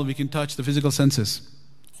smell, we can touch, the physical senses.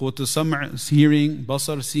 Hearing,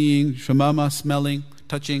 basar, seeing, shamama, smelling,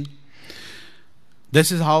 touching.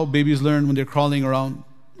 This is how babies learn when they're crawling around.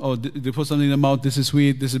 Oh, they put something in their mouth. This is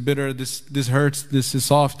sweet. This is bitter. This hurts. This is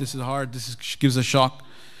soft. This is hard. Gives a shock.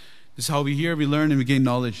 This is how we hear, we learn, and we gain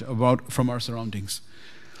knowledge from our surroundings.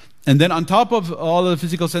 And then on top of all of the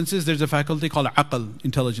physical senses, there's a faculty called aql,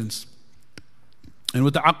 intelligence. And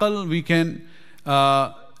with the aql, we can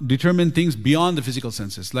determine things beyond the physical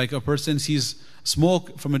senses. Like a person sees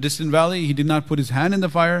smoke from a distant valley, he did not put his hand in the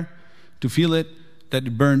fire to feel it, that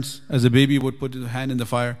it burns, as a baby would put his hand in the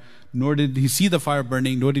fire. Nor did he see the fire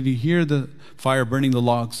burning, nor did he hear the fire burning the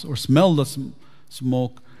logs, or smell the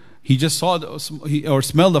smoke. He just saw or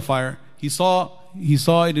smelled the fire. He saw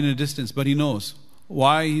it in a distance, but he knows.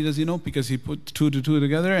 Why does he know? Because he put two to two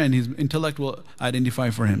together, and his intellect will identify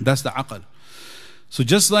for him. That's the aql. So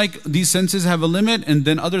just like these senses have a limit, and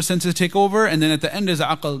then other senses take over, and then at the end is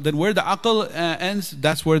aql. Then where the aql ends,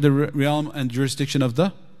 that's where the realm and jurisdiction of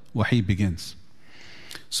the wahi begins.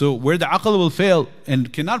 So where the aql will fail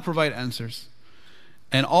and cannot provide answers,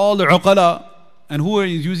 and all the uqala, and who are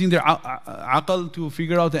using their aql to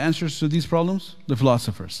figure out the answers to these problems? The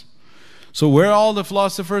philosophers. So where all the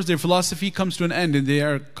philosophers, their philosophy comes to an end and they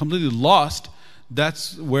are completely lost,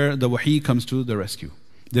 that's where the wahi comes to the rescue.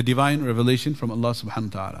 The divine revelation from Allah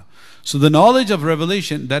subhanahu wa ta'ala. So the knowledge of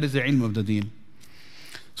revelation, that is the ilm of the deen.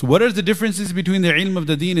 So what are the differences between the ilm of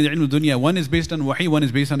the deen and the ilm of dunya? One is based on wahi, one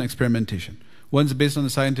is based on experimentation. One is based on the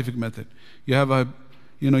scientific method. You have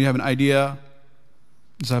an idea,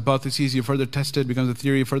 it's a hypothesis, you further test it, becomes a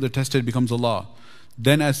theory, further test it, becomes a law.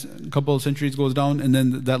 Then as a couple of centuries goes down, and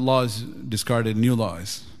then that law is discarded, new law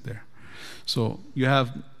is there. So you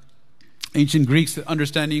have ancient Greeks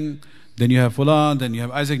understanding, then you have Fulan, then you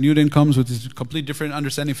have Isaac Newton comes with his complete different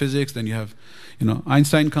understanding of physics, then you have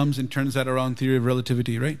Einstein comes and turns that around, theory of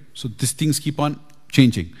relativity, right? So these things keep on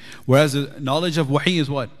changing. Whereas the knowledge of wahi is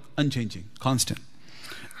what? Unchanging, constant.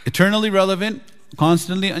 Eternally relevant,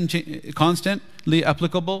 constantly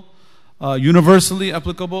applicable, universally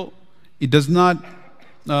applicable. It does not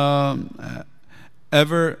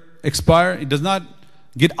ever expire. It does not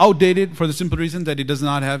get outdated for the simple reason that it does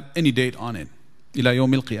not have any date on it. Ila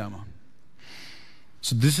yawmil qiyamah.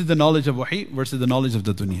 So this is the knowledge of wahi versus the knowledge of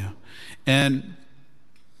the dunya. And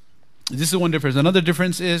this is one difference. Another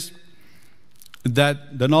difference is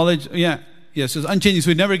that the knowledge, so it's unchanging, so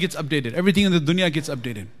it never gets updated. Everything in the dunya gets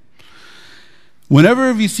updated.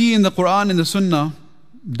 Whenever we see in the Qur'an and the Sunnah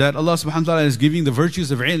that Allah subhanahu wa ta'ala is giving the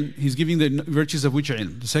virtues of ilm, He's giving the virtues of which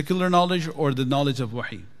ilm? The secular knowledge or the knowledge of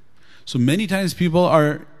wahi? So many times people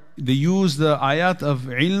they use the ayat of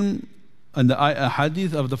ilm and the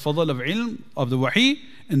hadith of the fadl of ilm, of the wahi,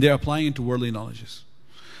 and they're applying it to worldly knowledges.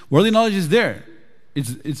 Worldly knowledge is there.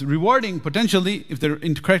 It's rewarding potentially if the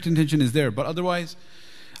correct intention is there, but otherwise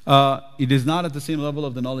it is not at the same level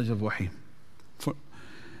of the knowledge of wahi.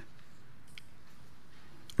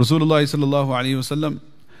 Rasulullah sallallahu alaihi wasallam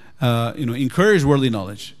encouraged worldly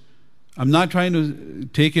knowledge. I'm not trying to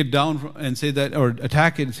take it down and say that, or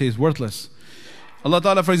attack it and say it's worthless. Allah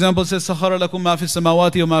Ta'ala, for example, says, سَخَرَ لَكُم مَا فِي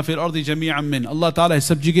السَّمَاوَاتِ وَمَا فِي الْأَرْضِ جَمِيعًا مِّنْ. Allah Ta'ala has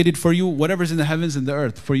subjugated for you whatever's in the heavens and the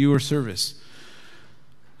earth for your service.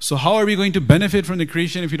 So how are we going to benefit from the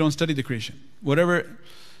creation if you don't study the creation? Whatever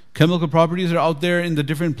chemical properties are out there in the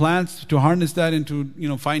different plants, to harness that and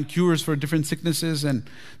to find cures for different sicknesses and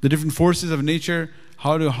the different forces of nature,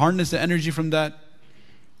 how to harness the energy from that.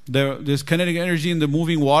 There's kinetic energy in the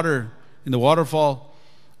moving water, in the waterfall,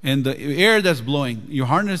 and the air that's blowing. You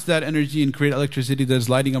harness that energy and create electricity that's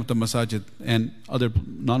lighting up the masajid and other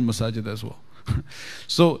non-masajid as well.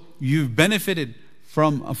 So you've benefited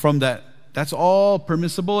from that. That's all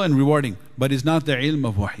permissible and rewarding, but it's not the ilm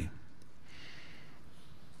of wahi.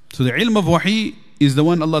 So the ilm of wahi is the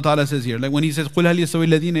one Allah Ta'ala says here. Like when He says, قُلْ هَلْ يَسْتَوِي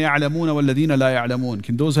الَّذِينَ يَعْلَمُونَ وَالَّذِينَ لَا يَعْلَمُونَ.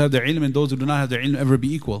 Can those who have the ilm and those who do not have the ilm ever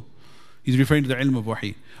be equal? He's referring to the ilm of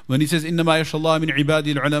wahi. When He says, إِنَّمَا يَخْشَى اللَّهَ مِنْ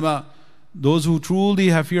عِبَادِهِ الْعُلَمَاء, those who truly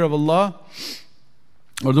have fear of Allah,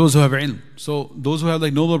 or those who have ilm. So those who have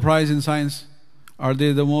like Nobel Prize in science, are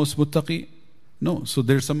they the most muttaqi? No. So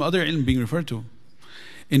there's some other ilm being referred to.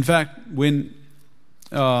 In fact, when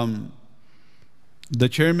the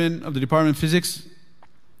chairman of the Department of Physics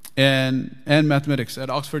and Mathematics at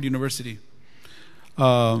Oxford University,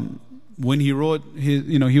 when he wrote his,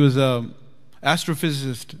 he was an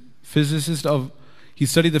astrophysicist, he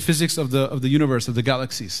studied the physics of the universe, of the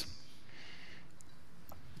galaxies.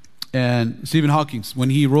 And Stephen Hawking, when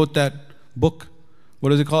he wrote that book,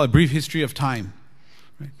 what is it called? A Brief History of Time.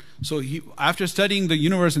 Right? So he, after studying the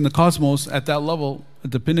universe and the cosmos at that level,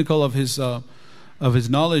 at the pinnacle of his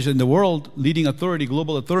knowledge in the world, leading authority,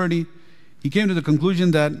 global authority, he came to the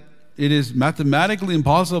conclusion that it is mathematically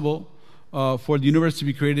impossible for the universe to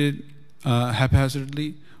be created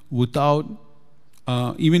haphazardly without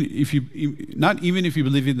not even if you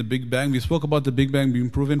believe in the Big Bang, we spoke about the Big Bang being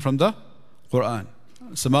proven from the Qur'an.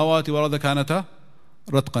 Samawati wal arda kanata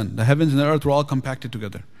ratqan. The heavens and the earth were all compacted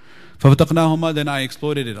together. فَفَتَقْنَاهُمَا, then I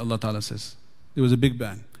exploded it, Allah Ta'ala says. It was a Big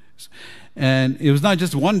Bang. And it was not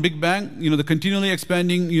just one Big Bang, the continually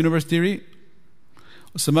expanding universe theory.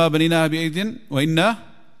 وَالسَّمَاءَ بَنِينَاهَا بِأَيْدٍ وَإِنَّا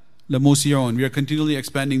لَمُوسِعُونَ. We are continually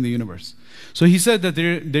expanding the universe. So he said that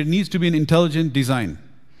there needs to be an intelligent designer.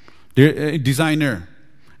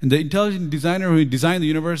 And the intelligent designer who designed the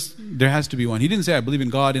universe, there has to be one. He didn't say, I believe in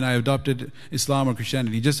God and I adopted Islam or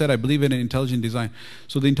Christianity. He just said, I believe in an intelligent design.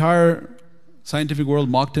 So the entire scientific world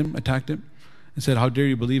mocked him, attacked him, and said, how dare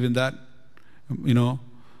you believe in that,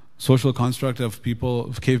 social construct of people,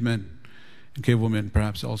 of cavemen and cavewomen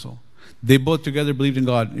perhaps also. They both together believed in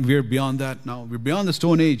God. We're beyond that now. We're beyond the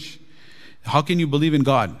Stone Age. How can you believe in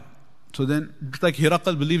God? So then, just like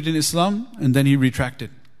Hiraqal believed in Islam, and then he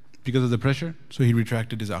retracted because of the pressure. So he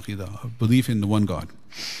retracted his aqidah of belief in the one God.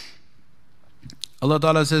 Allah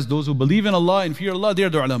Ta'ala says, those who believe in Allah and fear Allah, they are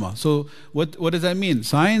the ulama. So what does that mean?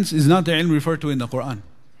 Science is not the ilm referred to in the Qur'an.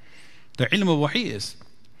 The ilm of wahi is.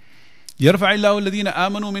 يَرْفَعِ اللَّهُ الَّذِينَ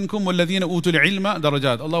آمَنُوا مِنْكُمْ وَالَّذِينَ أُوتُوا الْعِلْمَ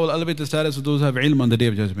دَرَجَاتٍ. Allah will elevate the status of those who have ilm on the Day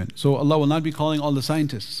of Judgment. So Allah will not be calling all the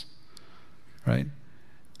scientists. Right?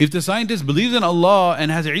 If the scientist believes in Allah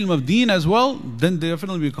and has ilm of deen as well, then they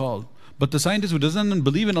definitely be called. But the scientist who doesn't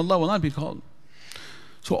believe in Allah will not be called.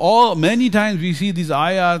 So many times we see these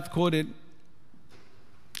ayat quoted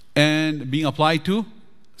and being applied to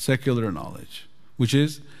secular knowledge, which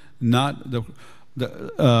is not the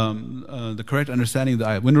correct understanding of the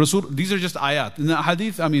ayat. When Rasul, these are just ayat. In the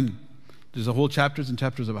hadith, there's a whole chapters and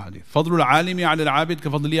chapters of hadith. فَضْلُ الْعَالِمِ عَلَى الْعَابِدِ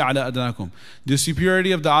كَفَضْلِي عَلَى أَدْنَاكُمْ. The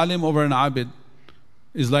superiority of the alim over an abid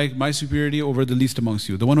is like my superiority over the least amongst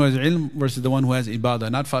you. The one who has ilm versus the one who has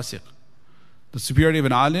ibadah, not fasiq. The superiority of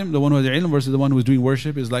an alim, the one who has ilm versus the one who is doing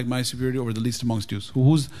worship, is like my superiority over the least amongst you.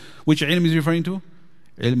 Which ilm is he referring to?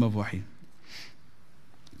 Ilm of wahi.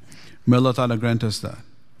 May Allah Ta'ala grant us that,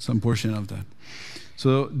 some portion of that.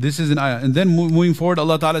 So this is an ayah. And then moving forward,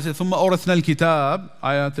 Allah Ta'ala says, ثُمَّ أَوْرَثْنَا الْكِتَابِ,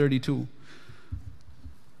 ayah 32.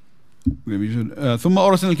 ثُمَّ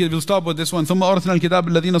أَوْرَثْنَا الْكِتَابِ, we'll stop with this one. ثُمَّ أَوْرَثْنَا الْكِتَابِ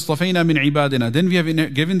الَّذِينَ اصْطَفَيْنَا مِنْ عِبَادِنَا. Then we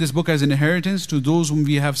have given this book as an inheritance to those whom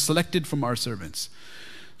we have selected from our servants.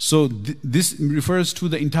 So this refers to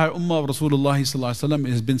the entire ummah of Rasulullah sallallahu alaihi wasallam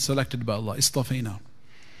has been selected by Allah. Istafayna.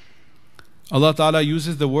 Allah Ta'ala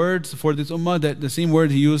uses the words for this ummah, that the same word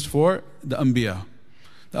He used for the Anbiya.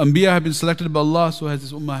 The Anbiya have been selected by Allah, so as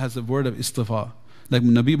this ummah has the word of istafa. Like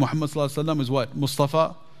Nabi Muhammad sallallahu alaihi wasallam is what?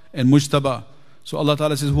 Mustafa and Mujtaba. So Allah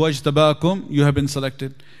Ta'ala says, Huwajtabakum, you have been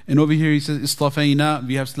selected. And over here He says, Istafayna,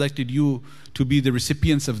 we have selected you to be the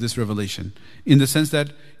recipients of this revelation. In the sense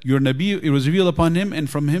that your Nabi, it was revealed upon him, and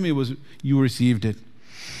from him you received it.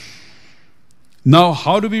 Now,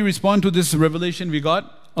 how do we respond to this revelation we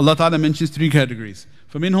got? Allah Ta'ala mentions three categories.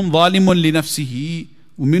 فَمِنْهُمْ ظَالِمٌ لِنَفْسِهِ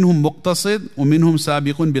وَمِنْهُمْ مُقْتَصِدٌ وَمِنْهُمْ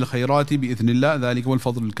سَابِقٌ بِالْخَيْرَاتِ بِإِذْنِ اللَّهِ ذَلِكَ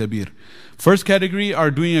وَالْفَضْلُ الْكَبِيرُ. First category are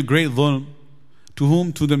doing a great dhulm. To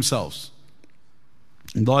whom? To themselves.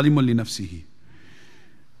 ظَالِمٌ لِنَفْسِهِ,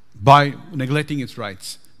 by neglecting its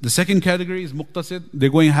rights. The second category is muqtasid. They're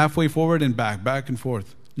going halfway forward and back and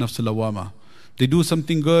forth. Nafs al-lawama. They do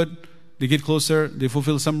something good, they get closer, they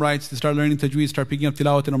fulfill some rights, they start learning tajweed, start picking up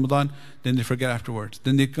tilawat in Ramadan, then they forget afterwards.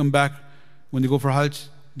 Then they come back when they go for Hajj,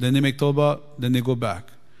 then they make tawbah, then they go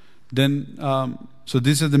back. Then, so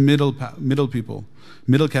this is the middle people,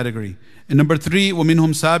 middle category. And number three,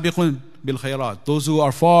 وَمِنْهُمْ سَابِقٌ بِالْخَيْرَاتِ. Those who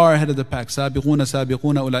are far ahead of the pack. سَابِقُونَ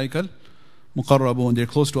أُولَٰئِكَ الْمُقَرَّبُونَ. They're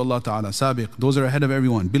close to Allah Ta'ala. Sabiq. Those are ahead of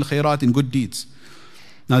everyone. بِالْخَيْرَاتِ, in good deeds.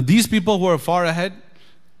 Now these people who are far ahead,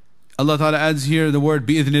 Allah Ta'ala adds here the word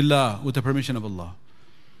bi'idhnillah, with the permission of Allah.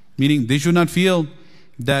 Meaning they should not feel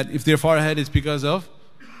that if they're far ahead it's because of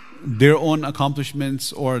their own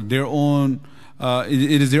accomplishments or their own,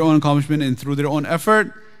 it is their own accomplishment and through their own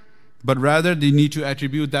effort, but rather they need to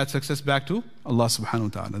attribute that success back to Allah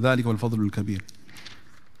subhanahu wa ta'ala. ذَلِكَ وَالْفَضْلُ الْكَبِيرُ.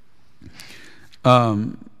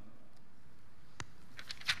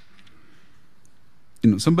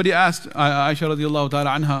 Somebody asked Aisha radiallahu ta'ala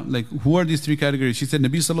anha, like, who are these three categories? She said,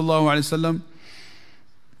 Nabi sallallahu alayhi wasallam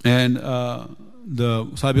and the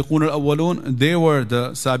sabiqun al-awwalun, they were the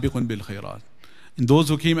sabiqun bil khairat. And those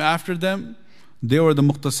who came after them, they were the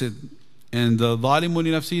muqtasid. And the zalimun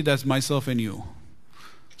li nafsi, that's myself and you.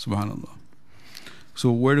 Subhanallah. So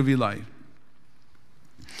where do we lie?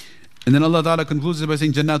 And then Allah Ta'ala concludes it by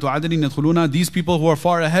saying, Jannatu adnin yadkhuluna. These people who are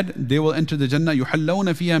far ahead, they will enter the Jannah. يُحَلَّوْنَ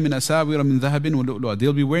فِيهَا مِنْ أَسَاوِرَ مِنْ ذَهَبٍ وَلُؤْلُؤَ.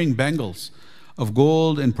 They'll be wearing bangles of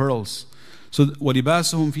gold and pearls. So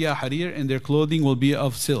وَلِبَاسُهُمْ فِيهَا حَرِيرٌ. And their clothing will be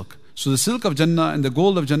of silk. So the silk of Jannah and the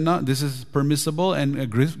gold of Jannah, this is permissible and a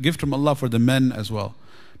gift from Allah for the men as well.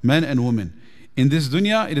 Men and women. In this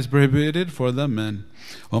dunya, it is prohibited for the men.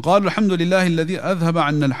 وَقَالُوا الْحَمْدُ لِلَّهِ الَّذِي أَذْهَبَ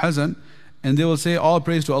عَنَّا الْحَزَنَ. And they will say, all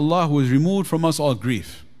praise to Allah who has removed from us all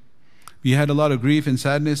grief. We had a lot of grief and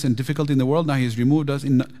sadness and difficulty in the world. Now He has removed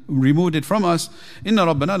it from us. Inna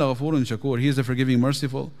Rabbana laghafurun shakur. He is the forgiving,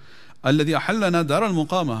 merciful. Alladhi ahallana dar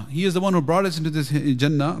al-muqama. He is the one who brought us into this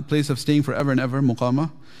Jannah, place of staying forever and ever,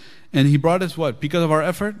 muqama. And He brought us what? Because of our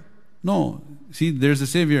effort? No. See, there's the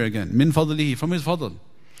Savior again. Min fadlihi, from His fadl.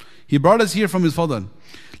 He brought us here from His fadl.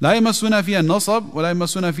 La yamassuna fiha nasab wa la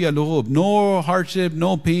yamassuna fiha lughub. No hardship,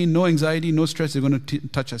 no pain, no anxiety, no stress is going to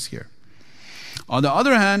touch us here. On the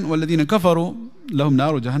other hand, وَالَّذِينَ كَفَرُوا لَهُمْ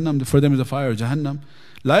نَارُ جَهَنَّمْ. For them is the fire of Jahannam.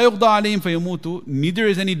 لَا يُقْضَى عَلَيْهِمْ فَيَمُوتُوا. Neither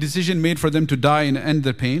is any decision made for them to die and end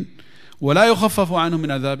the pain. وَلَا يُخَفَّفُ عَنْهُمْ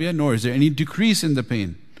مِنْ عَذَابِهَا. Nor is there any decrease in the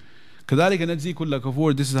pain. كَذَلِكَ نَجْزِي كُلَّ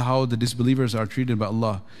كَفُورٍ. This is how the disbelievers are treated by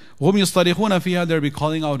Allah. وَهُمْ يَصْطَرِخُونَ فِيهَا. They'll be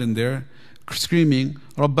calling out in there, screaming,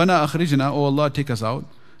 رَبَّنَا أَخْرِجْنَا. Oh Allah, take us out.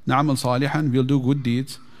 نَعْمَلْ صَالِحًا. We'll do good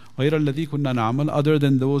deeds. غَيْرَ الَّذِي كُنَّا نَعْمَلْ. Other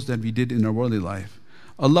than those that we did in our worldly life.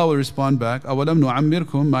 Allah will respond back, أَوَلَمْ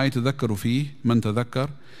نُعَمِّرْكُمْ مَا يَتَذَكَّرُ فِيهِ مَنْ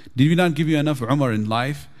تَذَكَّرُ. Did we not give you enough umar in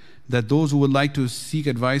life that those who would like to seek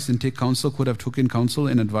advice and take counsel could have taken counsel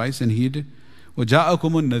and advice and heed? وَجَاءَكُمُ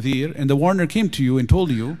النَّذِيرُ. And the warner came to you and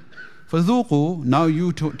told you, فَذُوقُوا. Now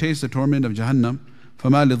you taste the torment of Jahannam.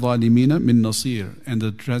 فَمَا لِلظَّالِمِينَ مِن نَصِيرٍ. And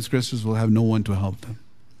the transgressors will have no one to help them.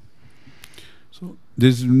 So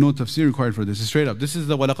there's no tafsir required for this. It's straight up. This is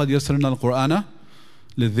the وَلَقَدْ يَسَّرْنَا الْقُرْآنَ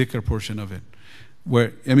لِلذِّكْرِ portion of it.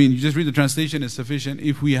 Where, I mean, you just read the translation is sufficient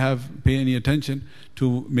if we pay any attention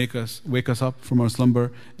to wake us up from our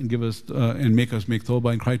slumber and give us and make us make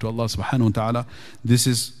tawbah and cry to Allah subhanahu wa ta'ala. This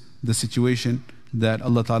is the situation that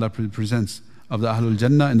Allah ta'ala presents of the Ahlul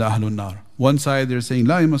Jannah and the Ahlul Nar. One side they're saying,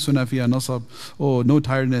 La yamassuna fiha nasab. Oh, no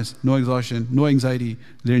tiredness, no exhaustion, no anxiety.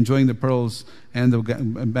 They're enjoying the pearls and the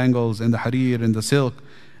bangles and the harir and the silk.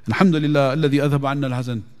 Alhamdulillah, alladhi adhaba anna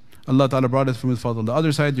al-hazan. Allah ta'ala brought us from His fadl. The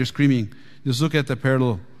other side they're screaming. Just look at the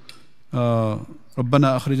parallel.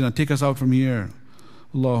 Rabbana akhrijna, take us out from here.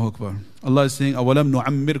 Allahu Akbar. Allah is saying, Awalam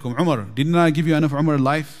nu'ammirkum Umar. Didn't I give you enough Umar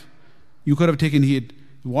life? You could have taken heed.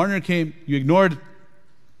 The warner came, you ignored.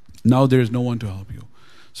 Now there is no one to help you.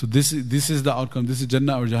 So this is the outcome. This is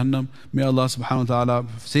Jannah or Jahannam. May Allah subhanahu wa ta'ala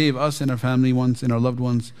save us and our family ones and our loved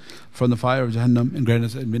ones from the fire of Jahannam and grant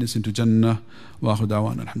us admittance into Jannah. Wa akhiru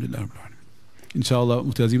da'wana alhamdulillah. Inshallah,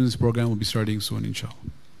 Mufti Azim, this program will be starting soon, inshallah.